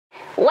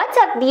What's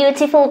up,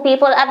 beautiful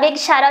people? A big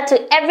shout out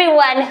to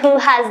everyone who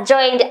has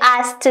joined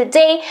us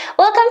today.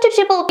 Welcome to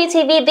Triple P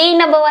TV, the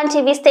 #1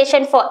 TV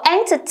station for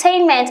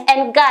entertainment.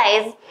 And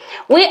guys,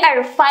 we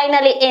are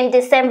finally in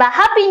December.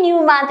 Happy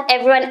new month,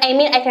 everyone. I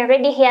mean, I can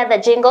already hear the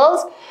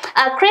jingles.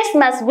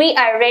 Christmas, we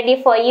are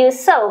ready for you.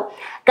 So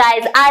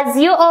guys, as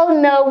you all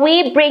know,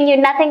 we bring you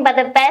nothing but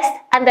the best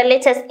and the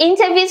latest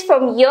interviews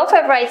from your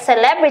favorite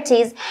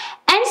celebrities.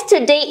 And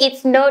today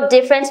it's no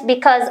different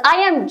because I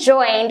am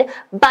joined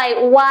by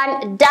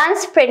one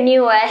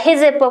dancepreneur.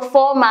 He's a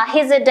performer,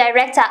 he's a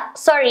director,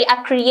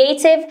 a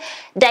creative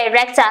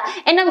director.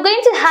 And I'm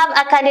going to have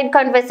a candid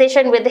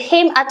conversation with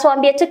him.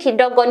 Atuambie tu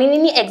kidogo ni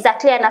nini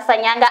exactly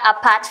anafanyanga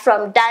apart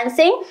from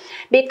dancing,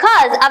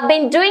 because I've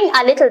been doing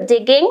a little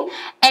digging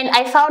and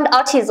I found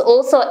out he's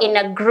also in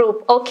a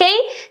group, okay?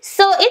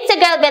 So it's a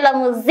girl Bella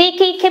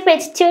Muziki. Keep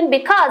it tuned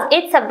because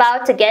it's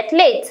about to get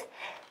late.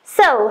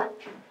 So,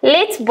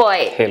 late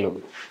boy.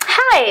 Hello.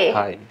 Hi.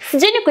 Hi.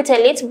 Sijui nikute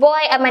late boy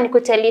ama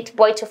nikute late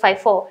boy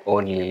 254?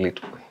 Only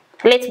late boy.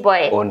 Late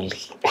boy. Only.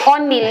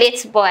 Only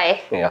late boy.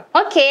 Yeah.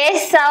 Okay,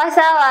 sawa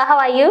sawa. How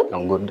are you?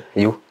 I'm good.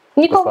 You?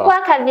 Niko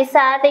poa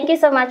kabisa. Thank you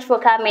so much for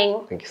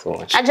coming. Thank you so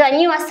much. Ajua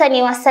nyi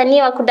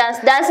wasanii wa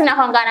kudance na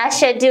hongana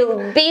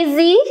schedule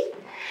busy.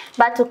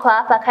 But uko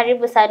hapa,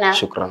 karibu sana.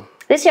 Shukran.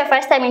 This is your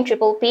first time in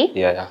Triple P?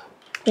 Yeah.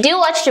 Do you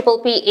watch Triple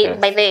P Yes.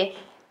 by the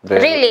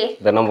really?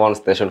 The #1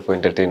 station for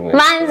entertainment.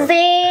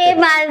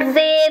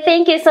 Manze,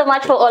 thank you so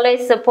much for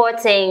always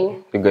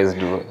supporting. You guys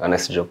do a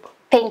nice job.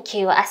 Thank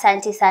you,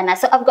 asante sana.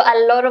 So I've got a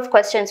lot of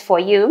questions for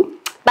you.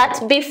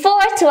 But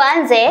before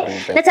tuanze,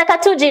 nataka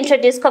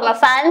introduce kwa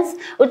fans,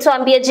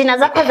 utuambie jina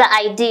zako za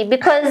ID,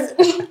 because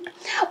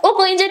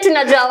uko nje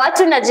tunajua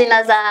watu na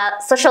jina za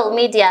social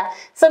media.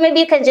 So maybe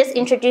you can just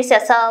introduce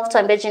yourself,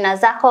 tuambie jina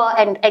zako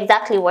and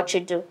exactly what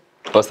you do.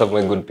 What's up,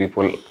 my good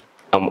people?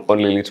 I'm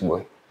only little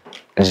boy.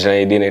 Jina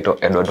ID naitwa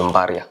Edward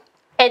Mbaria.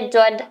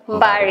 Edward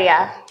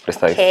Mbaria.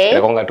 Precise. Okay.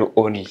 Nakonga tu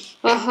only.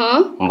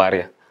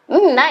 Mbaria.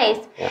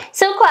 Nice. Yeah.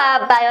 So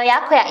kwa bio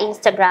yako ya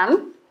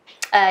Instagram,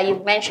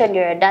 you've mentioned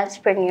you're a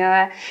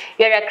dancepreneur,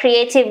 you're a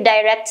creative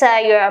director,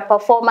 you're a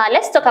performer.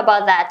 Let's talk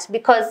about that,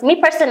 because me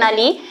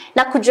personally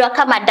nakujua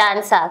kama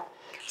dancer.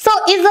 So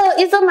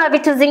hizo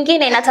mavitu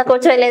zingine nataka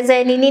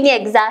utueleze ni nini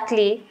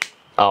exactly?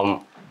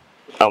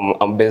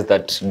 I'm based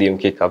at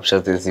DMK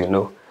Captures, as you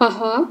know.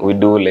 We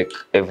do like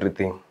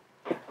everything.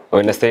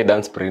 When I say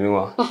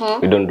dancepreneur,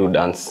 we don't do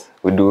dance.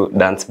 We do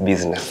dance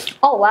business.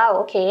 Oh wow,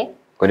 okay.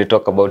 When you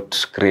talk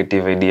about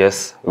creative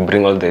ideas, we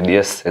bring all the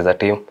ideas as a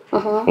team,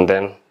 and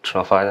then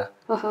tunafanya.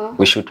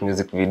 We shoot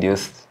music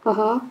videos,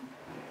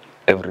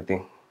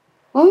 everything.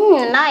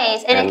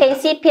 Nice. And I can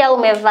see pia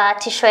umevaa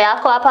tisho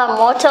yako hapa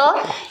moto,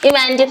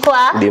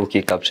 imeandikwa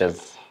DMK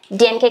Captures.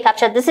 DMK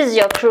Captures. This is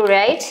your crew,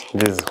 right?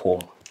 This is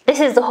home. This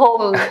is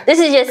home. This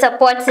is your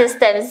support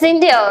system,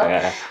 sindio?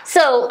 Yeah.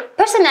 So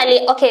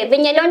personally, okay,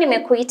 venye leo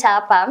nimekuita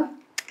hapa,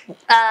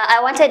 I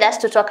wanted us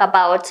to talk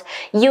about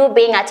you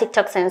being a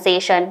TikTok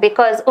sensation,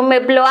 because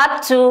blow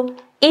up to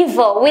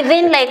Evo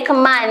within like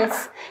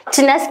months.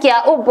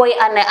 Tunasikia boy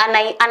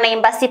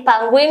anaimba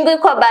Sipangwingwi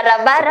kwa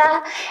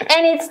barabara,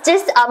 and it's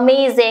just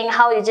amazing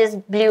how you just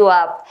blew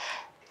up.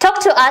 Talk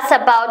to us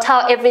about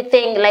how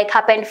everything like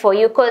happened for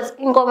you, because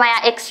Ngomma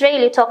ya X-Ray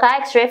ilitoka,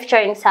 X-Ray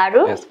featuring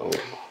Saru. Yes,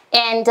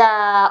 and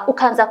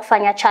ukaanza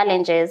kufanya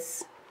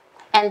challenges.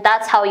 And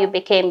that's how you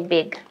became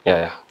big.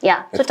 Yeah.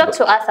 So talk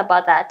to us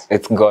about that.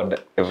 It's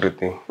God,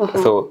 everything.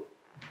 So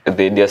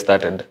the idea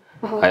started.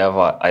 I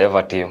have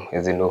a team,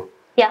 as you know.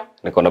 Yeah.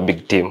 Niko na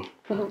big team.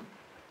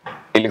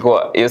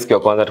 Ilikuwa hiyo siku ya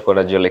kwanza tulikuwa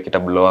tunajua like ita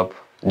blow up.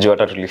 Juu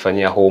hata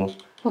tulifanyia home.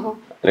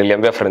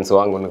 Niliambia friends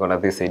wangu niko na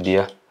this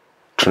idea.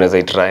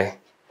 Tunaweza try.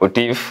 What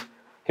if,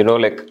 you know,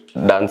 like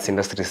dance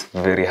industry is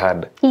very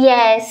hard.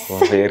 Yes.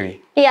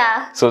 Very.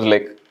 Yeah. So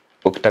like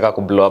ukitaka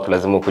ku blow up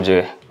lazima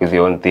ukuje with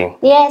your own thing.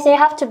 Yes, you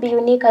have to be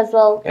unique as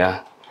well. Yeah.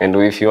 And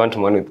if you want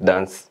money with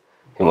dance,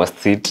 you must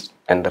sit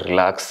and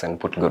relax and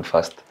put God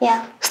first.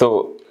 Yeah.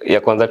 So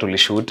ya kwanza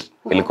tulishoot,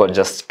 ilikuwa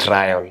just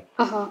trial.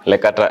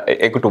 Like hata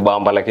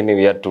ekutubamba lakini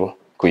we had to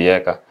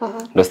kuyeka.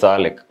 Ndo saa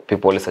like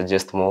people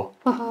suggest more.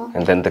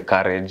 And then the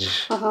courage.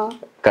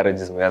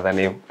 Courage is my other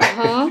name.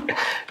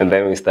 And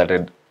then we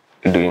started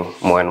doing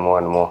more and more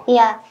and more.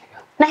 Yeah.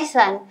 Nice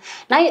one.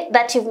 Now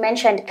that you've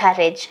mentioned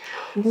courage,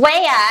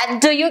 where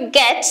do you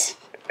get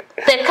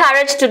the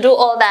courage to do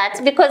all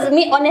that? Because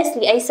me,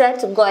 honestly, I swear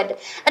to God,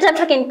 at I'm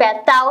talking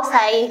per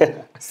thousand,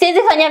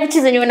 siwezi fanya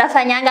vitu zenye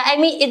unafanyanga. I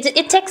mean,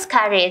 it takes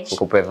courage.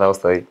 Nikupe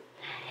thousand.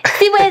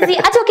 Siwezi,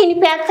 hata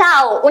ukinipea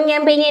thao,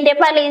 uniambe niende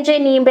pale nje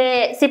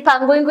niimbe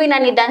Sipangwingwi na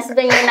ni dance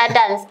venye na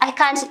dance. I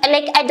can't,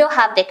 like, I don't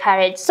have the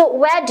courage. So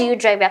where do you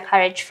drive your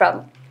courage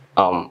from?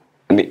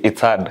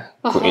 It's hard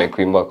like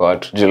kuimba kwa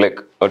watu.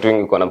 Like watu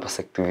wengi kwa na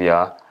perspective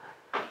ya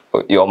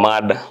you're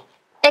mad.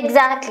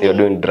 Exactly. You're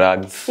doing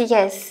drugs.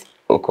 Yes.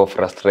 Uko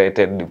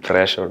frustrated,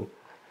 depression.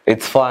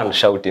 It's fun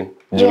shouting.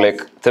 Yes.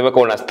 Like sema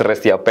kuna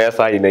stress ya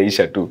pesa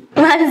inaisha tu.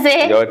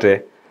 Manze.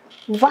 Yote.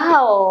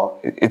 Wow.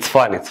 It's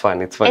fun. It's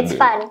fun.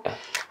 Yeah.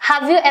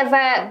 Have you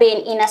ever been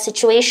in a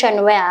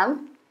situation where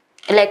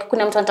Like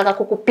kuna mtu anataka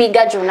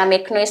kukupiga juu na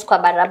make noise kwa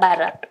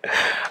barabara.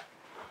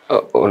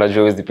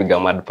 Unajua huwezi piga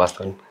mad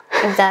person.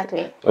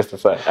 Exactly. But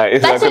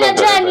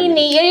unajua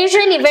nini? You're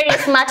usually very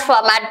smart for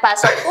a mad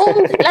person.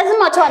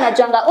 Lazima watu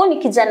wanajuanga ni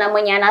kijana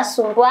mwenye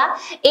anasumbua.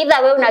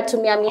 Either wewe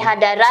unatumia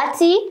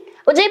mihadarati.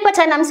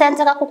 Ujaipata na msee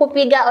anataka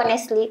kukupiga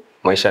honestly.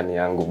 Maisha ni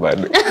yangu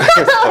bado.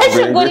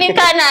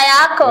 Shughulika na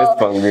yako.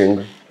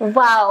 Sipangwingwi.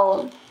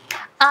 Wow.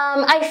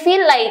 I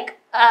feel like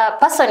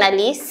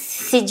personally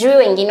sijui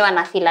wengine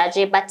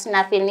wanafilaje, but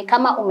na feel ni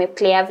kama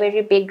umeplay a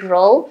very big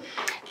role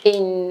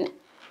in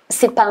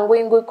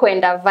Sipangwingwi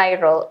kwenda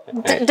viral.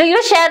 Do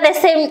you share the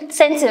same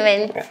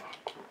sentiment? Yeah.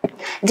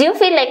 Do you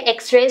feel like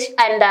X-Ray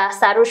and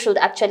Saru should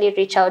actually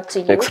reach out to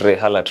you? X-Ray,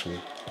 holla at me,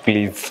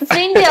 please.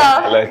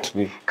 Holla at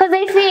me. Because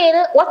I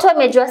feel watu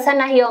wamejua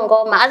sana hiyo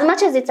ngoma. As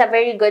much as it's a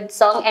very good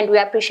song and we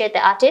appreciate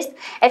the artist,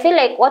 I feel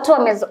like watu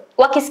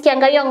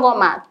wakisikianga hiyo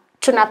ngoma,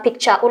 tuna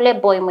picture ule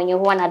boy mwenye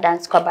huwa na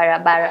dance kwa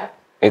barabara.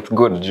 It's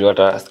good, juu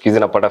hata siku hizi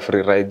napata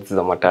free rides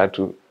za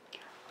matatu.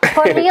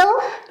 For real?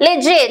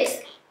 Legit?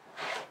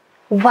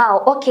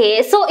 Wow,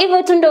 okay. So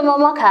hivyo tu ndio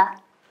umeomoka?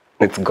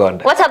 It's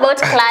God. What about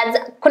clads?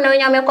 Kuna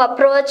wenye wamekuwa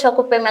approach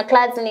wakupema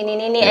clads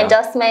nini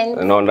endorsement?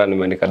 Naona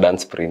nimeandika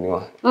dance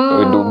preniwa.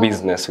 We do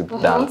business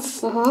with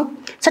dance.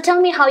 So tell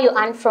me how you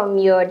earn from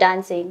your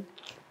dancing.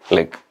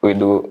 Like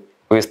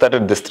we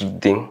started the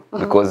street thing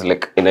because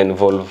like it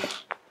involve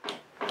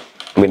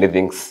many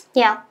things.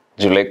 Yeah.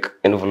 Do like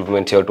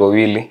involvement ya watu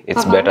wawili,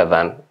 it's better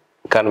than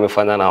kana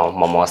nimefanya na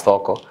mama wa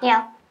soko.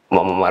 Yeah.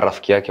 Mama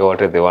marafiki yake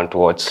wote they want to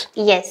watch.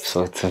 Yes.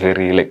 So it's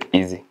very like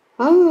easy.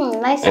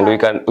 Nice. And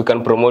we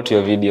can promote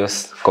your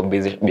videos kwa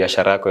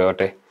biashara yako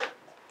yote.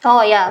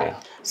 Oh yeah.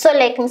 So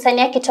like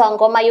msanii akitoa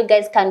ngoma, you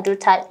guys can do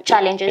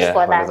challenges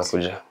for that.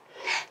 Kuja.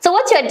 So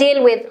what's your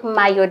deal with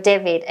Mayo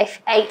David?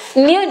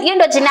 You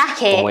ndo jina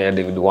yake. Mayo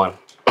David 1.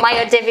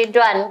 Mayo David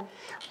 1.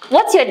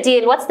 What's your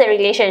deal? What's the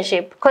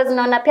relationship? Because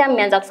naona pia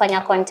mmeanza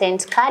kufanya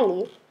content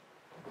kali.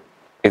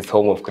 It's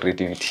home of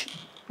creativity.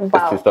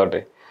 Wow.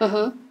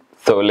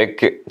 So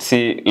like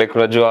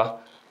unajua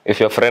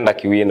if your friend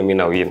akiwin mimi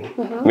na win.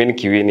 Mimi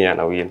nikiwin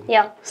ana win.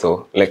 Yeah.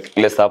 So like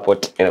let's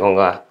support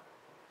inakonga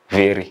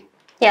very.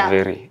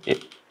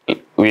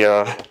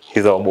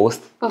 He's our boss.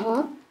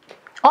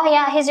 Oh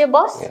yeah, he's your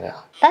boss? Yeah.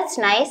 That's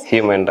nice.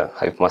 Him and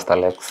Hype Master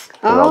Lex.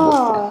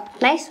 Oh,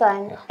 nice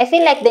one. Yeah. I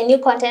feel like the new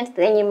content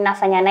that you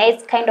mnafanya na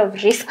is kind of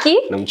risky.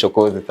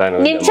 Namchokozi sana.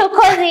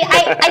 Nimchokozi.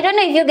 I don't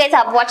know if you guys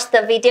have watched the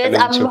videos.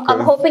 I'm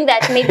hoping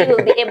that maybe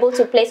we'll be able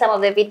to play some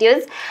of the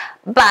videos.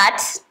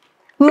 But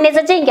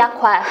mnaweza jenga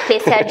kwa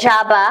place ya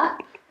Jaba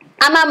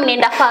ama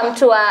mnenda kwa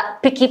mtu wa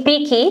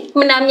pikipiki,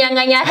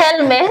 mnamnyang'anya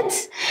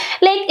helmet.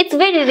 Like it's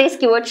very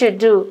risky what you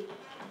do.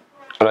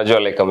 Unajua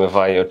like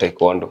amevaa hiyo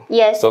taekwondo.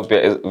 Yes. So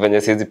pia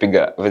venye siwezi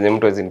piga, venye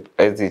mtu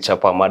hawezi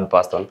chapa mad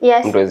person.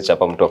 Yes. Mtu hawezi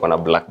chapa mtu akona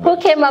black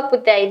belt. Who came up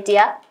with the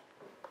idea?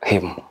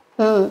 Him.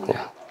 Yeah.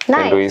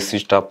 Nice. And we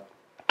switched up.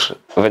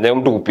 Venye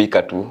mtu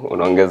kupika tu,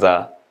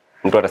 unaongeza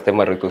mtu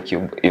atasema Royco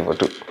cube hivyo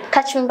tu.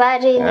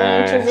 Kachumbari,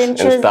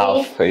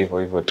 mchuzi.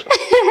 Hivyo tu.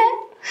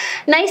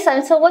 Nice.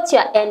 And so what's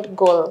your end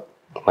goal?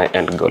 My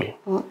end goal?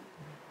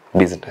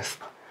 Business.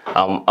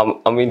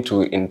 I'm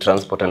in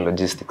transport and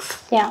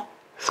logistics. Yeah.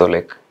 So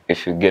like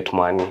if you get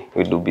money,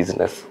 we do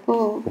business.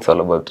 It's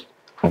all about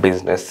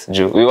business.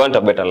 We want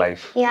a better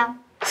life. Yeah.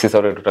 Sisi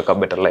wote tutaka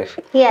better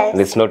life. Yes.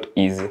 And it's not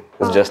easy.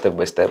 It's just step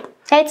by step.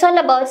 It's all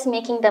about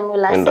making the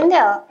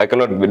moolah. I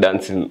cannot be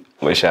dancing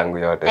maisha yangu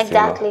yote.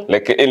 Exactly.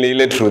 Like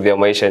ile truth ya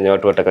maisha yenye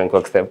watu wataka ku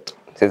accept.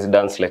 Since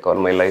dance like all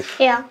my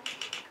life. Yeah.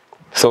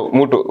 So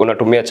mtu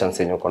unatumia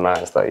chance yenye uko nayo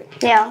sasa.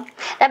 Yeah.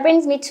 That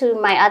brings me to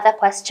my other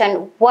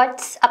question.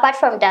 Apart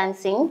from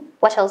dancing,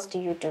 what else do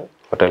you do?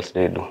 What else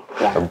do you do?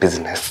 Yeah.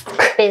 Business.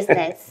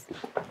 Business.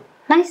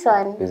 Nice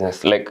one.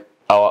 Business. Like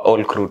our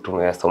whole crew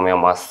tumesomea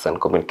mass and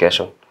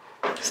communication.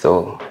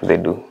 So they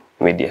do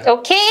media.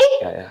 Okay.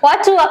 Yeah.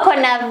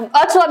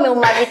 Watu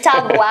wameuma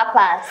vitabu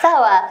hapa.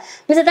 Sawa.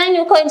 Msidhani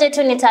uko nje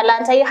tu ni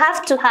talanta. You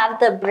have to have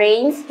the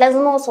brains.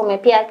 Lazima usome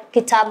pia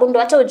kitabu ndo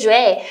hata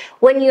ujue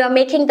when you are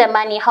making the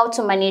money how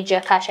to manage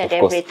your cash and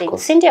everything.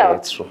 Sindio? Yeah,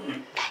 it's true.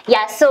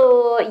 Yeah,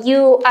 so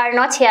you are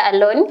not here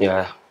alone.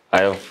 Yeah,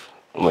 I have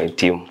my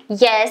team.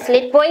 Yes,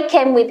 Lit Boy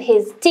came with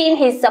his team,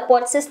 his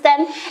support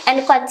system,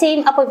 and kwa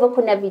team hapo hivyo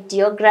kuna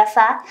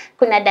videographer,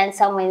 kuna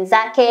dancer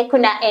mwenzake,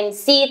 kuna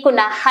MC,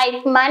 kuna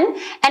hype man,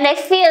 and I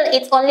feel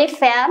it's only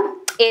fair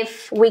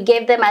if we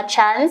gave them a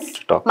chance.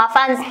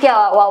 Mafans pia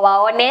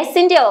waone,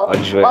 si ndio?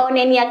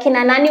 Waone ni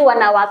akina nani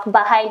wana work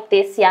behind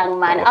this young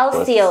man.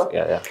 I'll see you.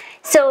 Yeah.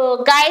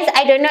 So guys,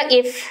 I don't know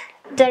if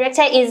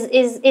director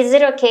is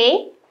it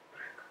okay?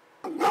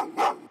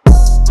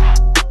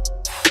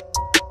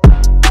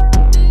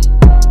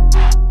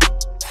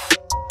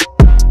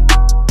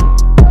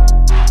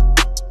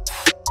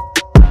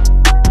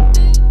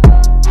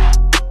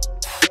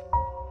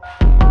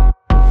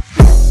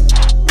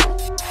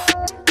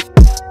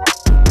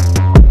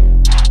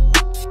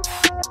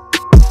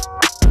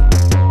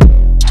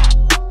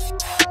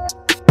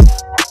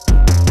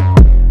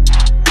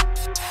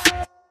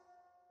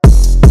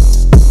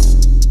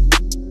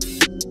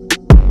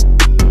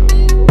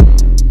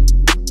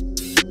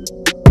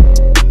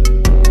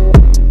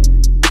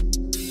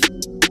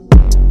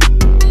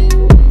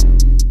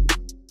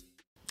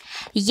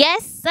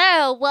 Yes,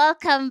 sir.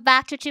 Welcome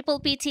back to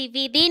Triple P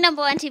TV, the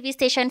number one TV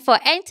station for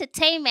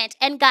entertainment.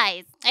 And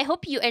guys, I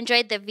hope you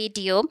enjoyed the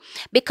video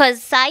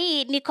because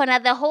Sai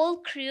Nikona, the whole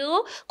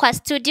crew, kwa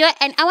studio,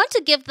 and I want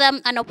to give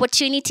them an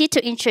opportunity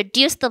to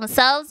introduce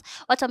themselves,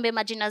 watombe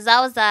majina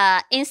zao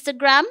za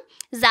Instagram,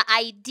 za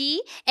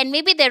ID, and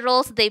maybe the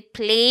roles they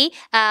play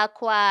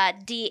kwa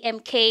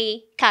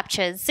DMK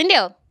captures.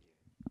 Sindio?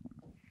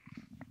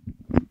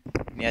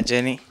 Ni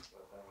Jenny.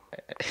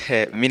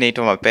 Mi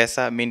naitwa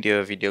Mapesa, mi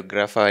ndio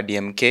videographer wa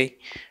DMK.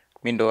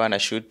 Mi ndo wana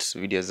shoot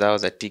video zao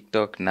za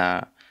TikTok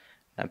na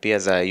pia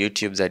za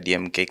YouTube za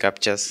DMK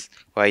captures.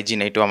 Kwa IG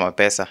naitwa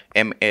Mapesa,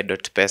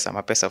 ma.pesa,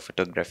 Mapesa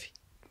photography.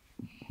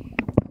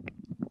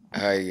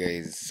 Hi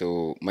guys,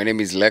 so my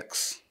name is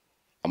Lex.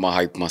 I'm a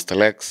hype master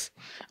Lex.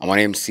 I'm an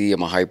MC,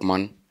 I'm a hype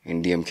man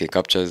in DMK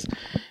captures.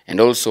 And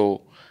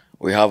also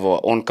we have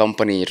our own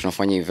company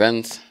tunafanya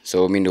events,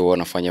 so mi ndio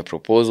wanafanya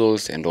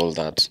proposals and all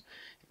that.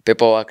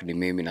 Paperwork ni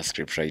mimi na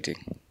script writing.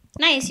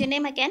 Nice. Your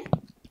name again?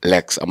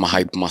 Lex. I'm a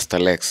hype master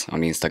Lex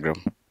on Instagram.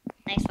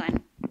 Nice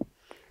one.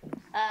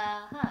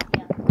 Yeah.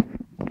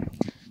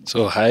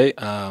 So hi,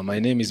 my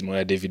name is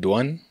Moya David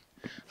One.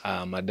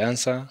 I'm a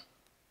dancer,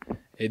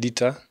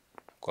 editor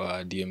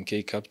kwa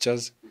DMK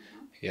Captures.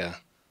 Yeah.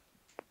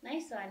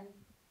 Nice one.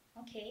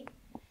 Okay.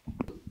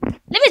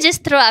 Let me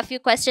just throw a few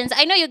questions.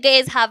 I know you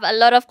guys have a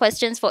lot of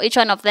questions for each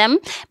one of them.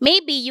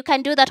 Maybe you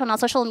can do that on our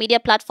social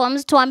media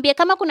platforms. Tuambie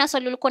kama kuna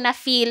swali ulikuwa na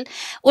feel,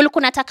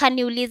 ulikuwa nataka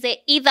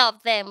niulize either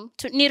of them.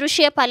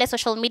 Nirushie pale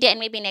social media and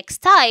maybe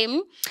next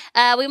time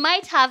we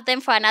might have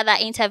them for another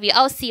interview.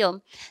 I'll see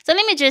you. So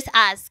let me just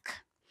ask,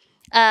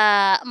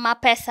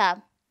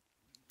 Mapesa,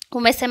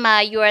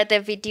 umesema you are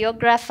the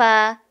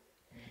videographer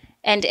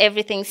and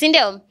everything.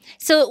 Sindio?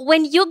 So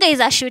when you guys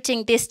are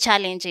shooting these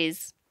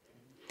challenges,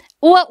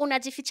 uwa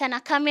unajificha na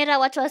kamera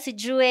watu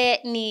wasijue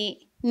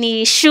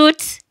ni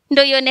shoot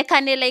ndo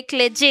ionekane like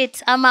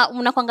legit ama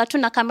unakwanga tu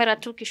na kamera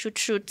tu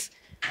kishoot?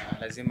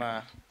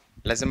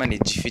 Lazima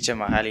nijifiche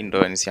mahali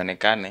ndo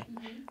nisionekane.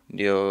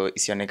 Ndio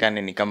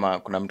isionekane ni kama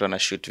kuna mtu ana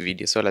shoot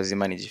video. So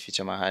lazima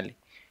nijifiche mahali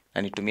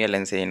na nitumie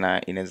lens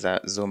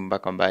inaweza zoom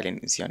mpaka mbali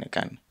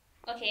nisionekane.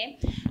 Okay.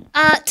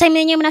 Time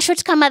yenye mna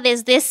shoot kama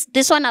there's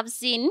this one I've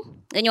seen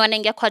wenye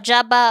wanaingia kwa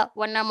jaba,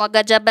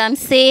 wanamwaga jaba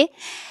mse.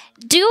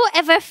 Do you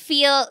ever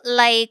feel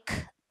like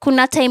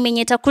kuna time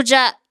yenye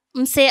itakuja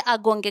mse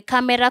agonge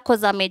kamera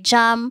cause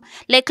amejam,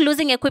 like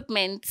losing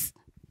equipment?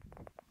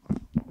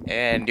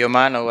 Ndio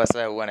maana huwa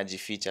sasa huwa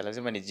najificha.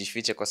 Lazima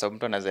nijifiche kwa sababu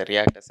mtu anaweza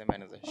react aseme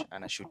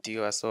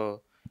anashutiwa,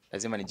 so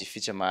lazima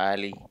nijifiche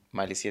mahali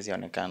siwezi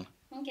onekana.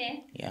 Okay.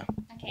 Yeah.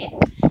 Okay.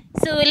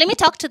 So let me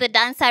talk to the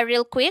dancer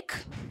real quick.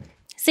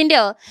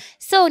 Sindio?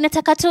 So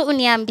nataka tu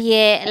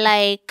uniambie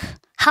like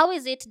how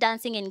is it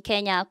dancing in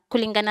Kenya?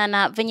 Kulingana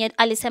na venye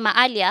alisema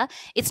earlier,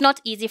 it's not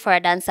easy for a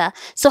dancer.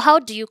 So how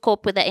do you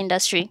cope with the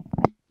industry?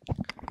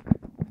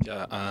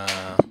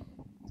 Yeah,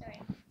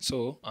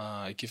 so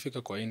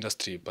ikifika kwa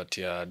industry but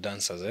ya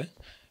dancers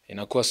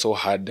inakuwa so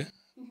hard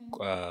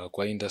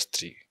kwa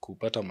industry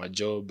kupata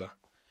majob.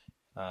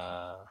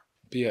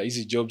 Pia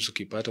hizi jobs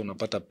ukipata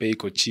unapata pay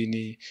iko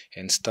chini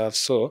and stuff.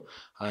 So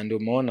and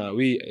umeona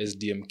we as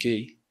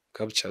DMK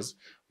captures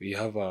we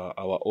have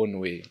our own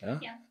way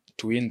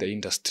to win the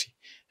industry.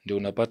 Ndio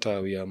unapata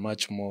we are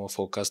much more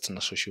focused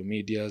na social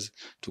medias,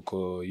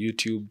 tuko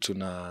YouTube,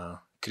 tuna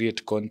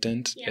create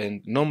content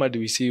and normally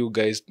we see you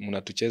guys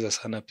mnatucheza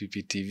sana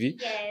PPTV.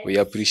 Yes. We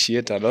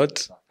appreciate a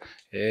lot.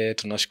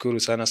 Tunashukuru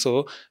sana.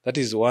 So that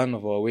is one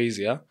of our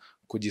ways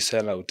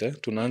kujisell out.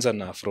 Tunaanza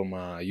na from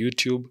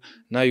YouTube.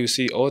 Now you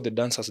see all the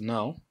dancers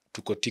now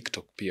tuko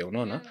TikTok pia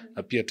unaona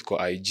na pia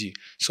tuko IG.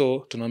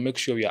 So tuna make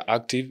sure we are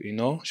active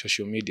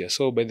social media.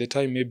 So by the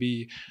time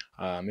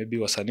maybe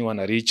wasanii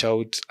wana reach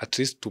out, at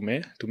least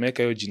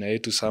tumeka hiyo jina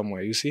yetu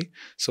somewhere, you see.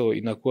 So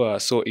inakuwa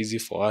so easy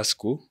for us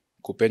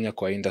kupenya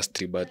kwa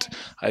industry, but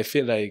I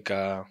feel like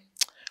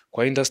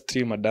kwa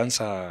industry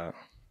madansa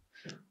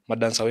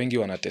wengi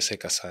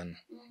wanateseka sana.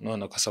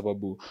 Unaona kwa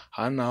sababu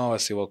hana hao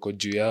wasi wako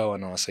juu yao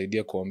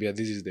wanawasaidia kuambia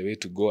this is the way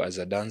to go as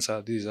a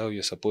dancer, this is how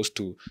you're supposed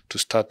to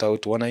start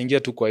out. Wanaingia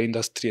tu kwa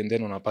industry and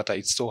then unapata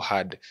it's so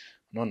hard.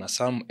 Unaona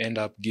some end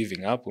up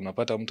giving up.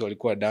 Unapata mtu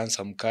alikuwa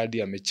dancer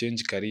mkadi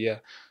amechange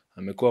career,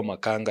 amekuwa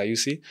makanga, you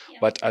see.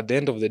 Yeah. But at the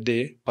end of the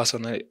day,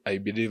 personally I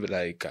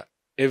believe like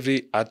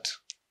every art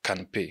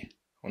can pay.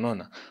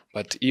 Unaona,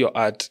 but hiyo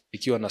art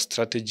ikiwa na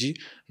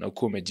strategy na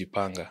uko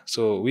umejipanga.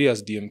 So we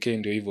as DMK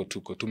ndio hivyo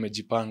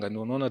tumejipanga.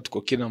 Ndio unaona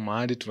tuko kila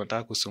mahali,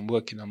 tunataka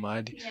kusumbua kila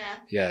mahali.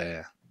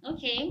 Yeah.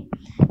 Okay.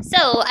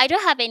 So I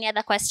don't have any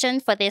other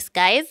questions for this,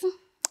 guys.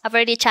 I've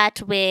already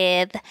chatted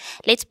with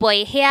Let's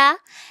Boy here,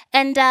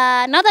 and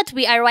now that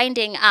we are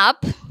winding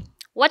up,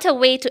 what a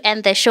way to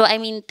end the show. I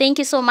mean, thank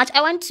you so much.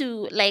 I want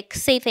to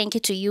say thank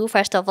you to you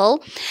first of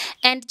all,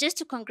 and just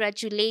to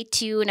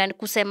congratulate you na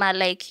kusema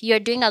you're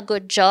doing a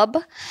good job.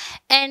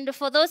 And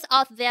for those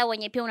out there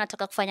wenye pia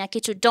unataka kufanya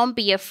kitu, don't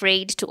be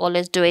afraid to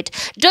always do it.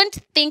 Don't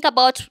think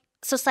about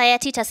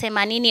society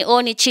itasema nini,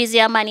 oh ni cheesy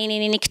ama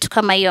nini kitu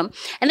kama hiyo.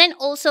 And then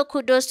also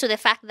kudos to the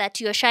fact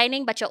that you're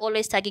shining but you're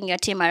always tagging your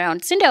team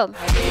around, si ndio?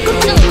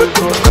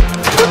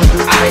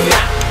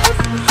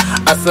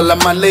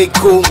 Assalamu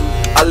alaikum.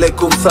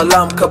 Alaikum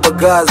salam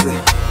kabagazi.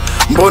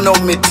 Mbona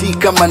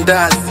umetika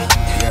mandazi?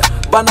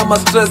 Bana ma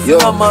stress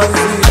na manzi.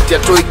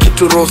 Atiatoi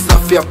kitu roho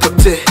safi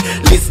apote.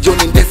 Liz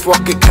Johnny ndefu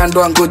wake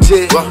kando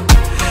angoje.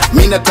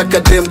 Mimi nataka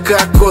dem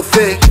kako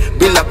the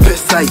bila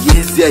pesa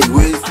yezi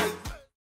haiwezi.